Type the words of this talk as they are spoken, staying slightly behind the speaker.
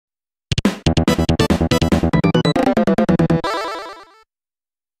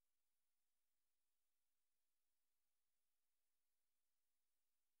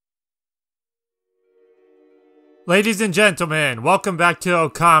Ladies and gentlemen, welcome back to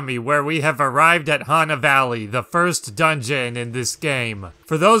Okami, where we have arrived at Hana Valley, the first dungeon in this game.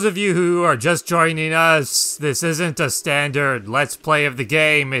 For those of you who are just joining us, this isn't a standard Let's Play of the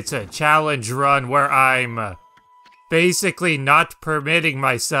game, it's a challenge run where I'm basically not permitting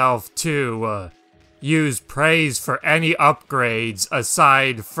myself to use praise for any upgrades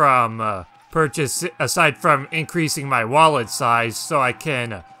aside from increasing my wallet size so I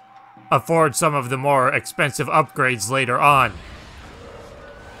can afford some of the more expensive upgrades later on.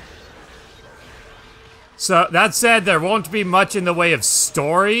 So, that said, there won't be much in the way of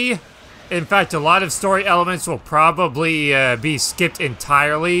story. In fact, a lot of story elements will probably be skipped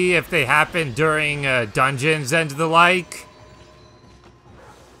entirely if they happen during dungeons and the like.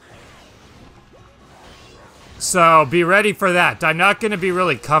 So, be ready for that. I'm not going to be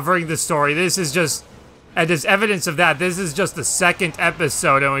really covering the story. This is just... And as evidence of that, this is just the second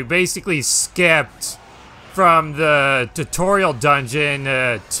episode, and we basically skipped from the tutorial dungeon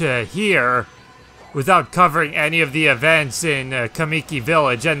to here without covering any of the events in Kamiki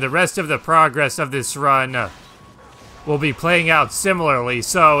Village, and the rest of the progress of this run will be playing out similarly.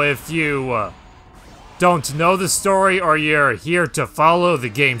 So if you don't know the story or you're here to follow the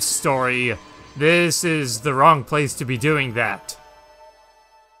game's story, this is the wrong place to be doing that.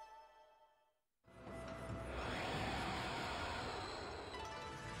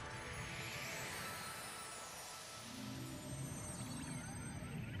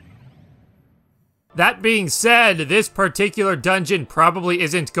 That being said, this particular dungeon probably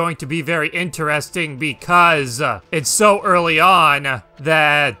isn't going to be very interesting because it's so early on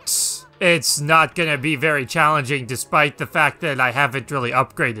that it's not going to be very challenging despite the fact that I haven't really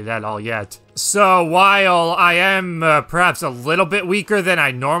upgraded at all yet. So while I am perhaps a little bit weaker than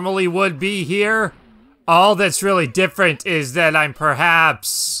I normally would be here, all that's really different is that I'm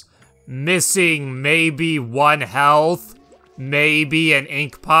perhaps missing maybe 1 health. Maybe an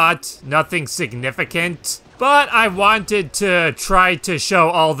ink pot, nothing significant. But I wanted to try to show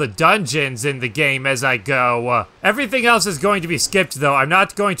all the dungeons in the game as I go. Everything else is going to be skipped though. I'm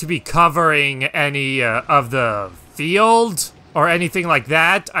not going to be covering any of the field or anything like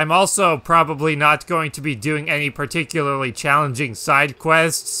that. I'm also probably not going to be doing any particularly challenging side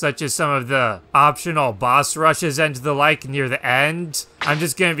quests, such as some of the optional boss rushes and the like near the end. I'm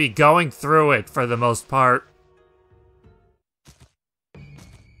just going to be going through it for the most part.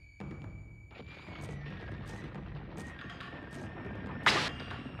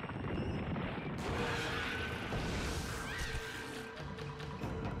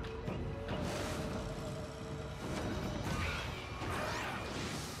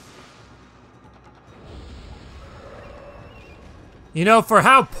 You know, for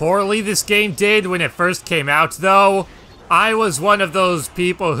how poorly this game did when it first came out, though, I was one of those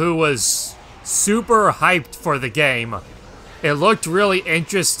people who was super hyped for the game. It looked really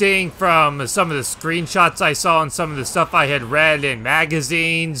interesting from some of the screenshots I saw and some of the stuff I had read in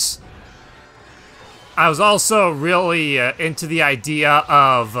magazines. I was also really into the idea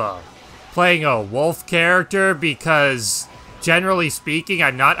of playing a wolf character because, generally speaking,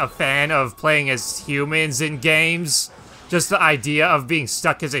 I'm not a fan of playing as humans in games. Just the idea of being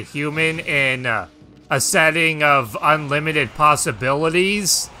stuck as a human in a setting of unlimited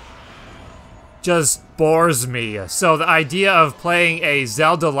possibilities just bores me. So the idea of playing a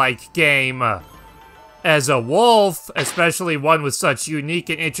Zelda-like game as a wolf, especially one with such unique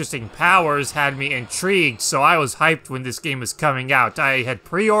and interesting powers, had me intrigued, so I was hyped when this game was coming out. I had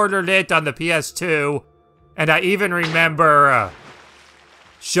pre-ordered it on the PS2, and I even remember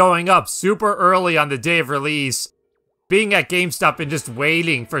showing up super early on the day of release, being at GameStop and just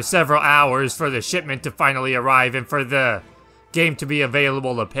waiting for several hours for the shipment to finally arrive and for the game to be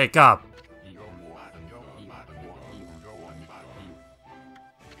available to pick up.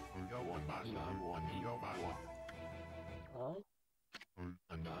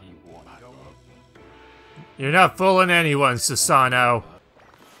 You're not fooling anyone, Susano.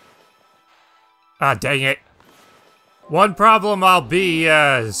 Ah, dang it. One problem I'll be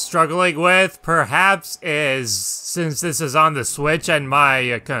struggling with, perhaps, is since this is on the Switch and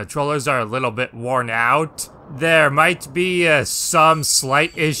my controllers are a little bit worn out, there might be some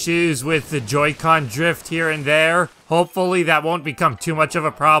slight issues with the Joy-Con drift here and there. Hopefully that won't become too much of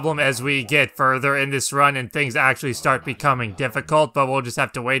a problem as we get further in this run and things actually start becoming difficult, but we'll just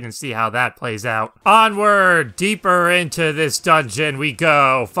have to wait and see how that plays out. Onward, deeper into this dungeon we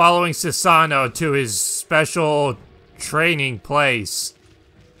go, following Susano to his special training place,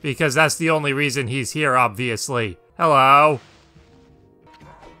 because that's the only reason he's here, obviously. Hello.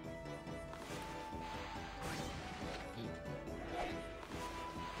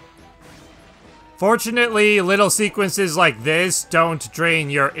 Fortunately, little sequences like this don't drain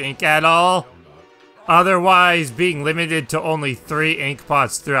your ink at all. Otherwise, being limited to only 3 ink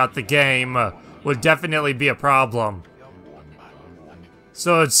pots throughout the game would definitely be a problem.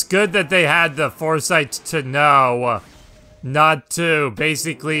 So it's good that they had the foresight to know not to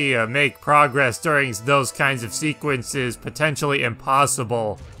basically make progress during those kinds of sequences potentially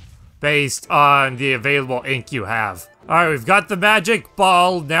impossible based on the available ink you have. Alright, we've got the magic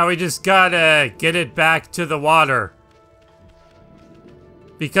ball, now we just gotta get it back to the water.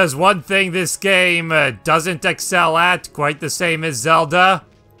 Because one thing this game doesn't excel at, quite the same as Zelda,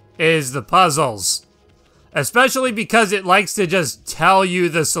 is the puzzles. Especially because it likes to just tell you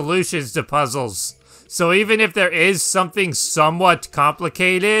the solutions to puzzles. So even if there is something somewhat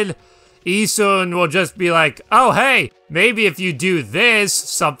complicated, Isun will just be like, oh hey, maybe if you do this,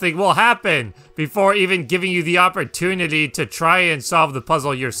 something will happen, before even giving you the opportunity to try and solve the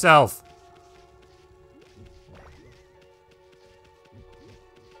puzzle yourself.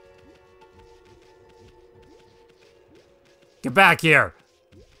 Get back here!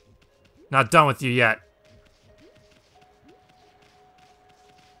 Not done with you yet.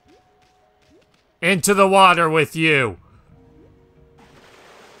 Into the water with you!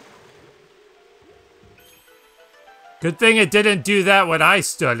 Good thing it didn't do that when I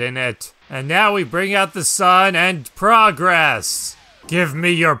stood in it. And now we bring out the sun and progress! Give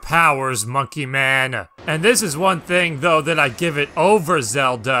me your powers, monkey man. And this is one thing, though, that I give it over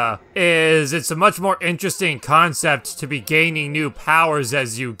Zelda, is it's a much more interesting concept to be gaining new powers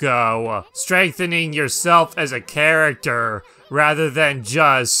as you go. Strengthening yourself as a character, rather than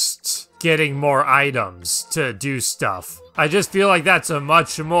just getting more items to do stuff. I just feel like that's a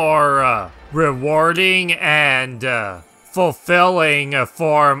much more rewarding and fulfilling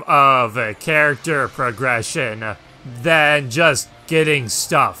not character progression than just getting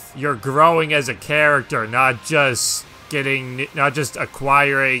stuff. You're growing as a character, not just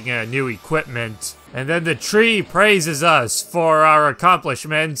acquiring new equipment. And then the tree praises us for our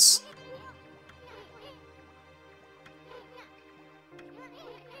accomplishments.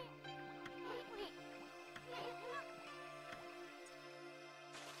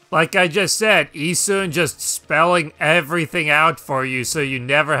 Like I just said, Isun just spelling everything out for you so you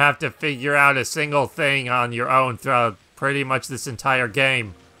never have to figure out a single thing on your own throughout pretty much this entire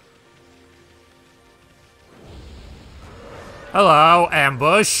game. Hello,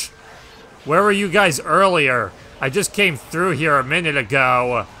 ambush. Where were you guys earlier? I just came through here a minute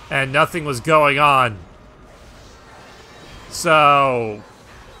ago and nothing was going on. So,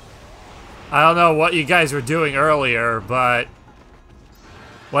 I don't know what you guys were doing earlier, but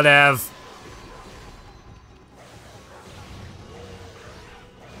whatever.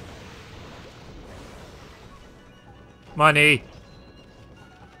 Money.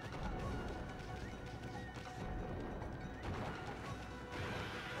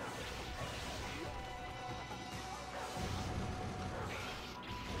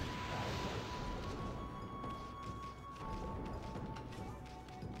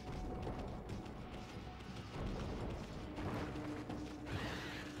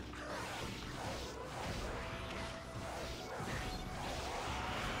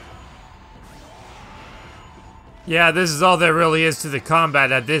 Yeah, this is all there really is to the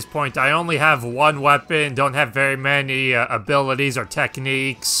combat at this point. I only have one weapon, don't have very many abilities or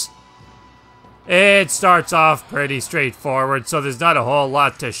techniques. It starts off pretty straightforward, so there's not a whole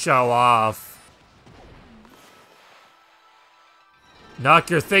lot to show off. Knock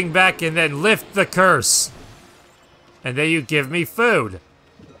your thing back and then lift the curse. And then you give me food.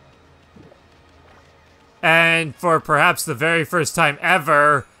 And for perhaps the very first time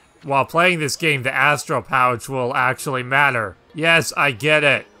ever, while playing this game, the Astral Pouch will actually matter. Yes, I get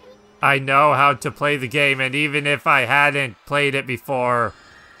it. I know how to play the game, and even if I hadn't played it before,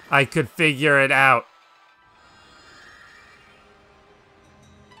 I could figure it out.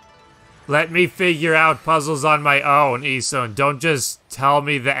 Let me figure out puzzles on my own, Isun. Don't just tell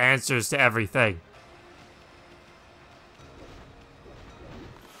me the answers to everything.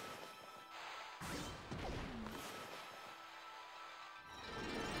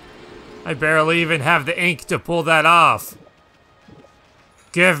 I barely even have the ink to pull that off.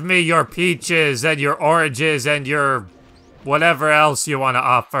 Give me your peaches and your oranges and your whatever else you want to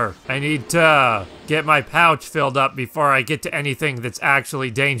offer. I need to get my pouch filled up before I get to anything that's actually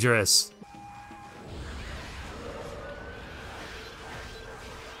dangerous.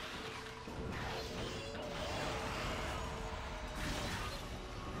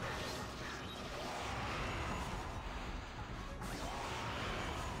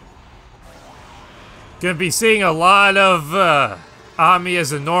 Gonna be seeing a lot of Ami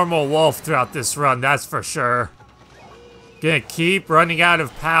is a normal wolf throughout this run, that's for sure. Gonna keep running out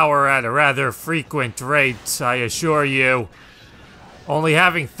of power at a rather frequent rate, I assure you. Only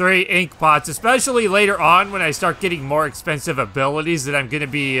having 3 ink pots, especially later on when I start getting more expensive abilities that I'm gonna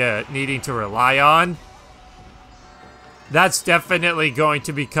be needing to rely on. That's definitely going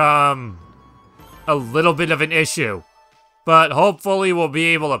to become a little bit of an issue. But hopefully we'll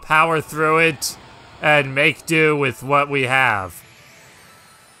be able to power through it and make do with what we have.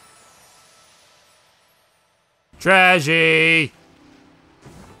 Tragedy!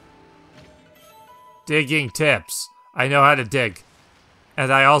 Digging tips. I know how to dig.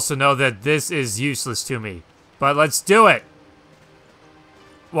 And I also know that this is useless to me. But let's do it!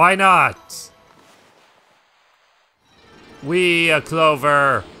 Why not? We a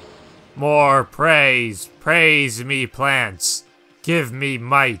clover. More praise. Praise me, plants. Give me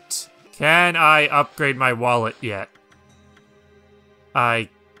might. Can I upgrade my wallet yet? I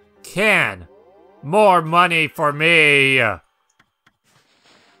can. More money for me.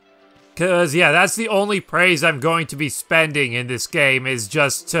 Cause yeah, that's the only praise I'm going to be spending in this game is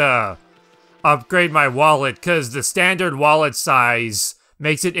just to upgrade my wallet, cause the standard wallet size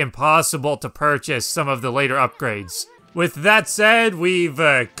makes it impossible to purchase some of the later upgrades. With that said, we've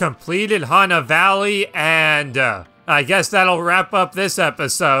completed Hana Valley, and I guess that'll wrap up this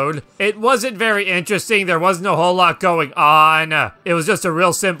episode. It wasn't very interesting, there wasn't a whole lot going on. It was just a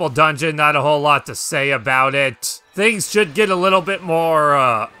real simple dungeon, not a whole lot to say about it. Things should get a little bit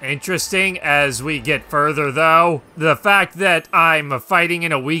more interesting as we get further, though. The fact that I'm fighting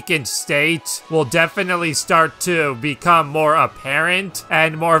in a weakened state will definitely start to become more apparent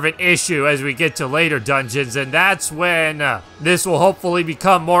and more of an issue as we get to later dungeons, and that's when this will hopefully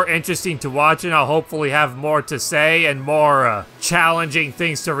become more interesting to watch, and I'll hopefully have more to say and more challenging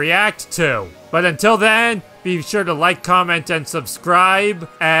things to react to. But until then, be sure to like, comment, and subscribe,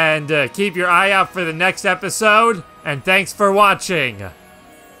 and keep your eye out for the next episode, and thanks for watching!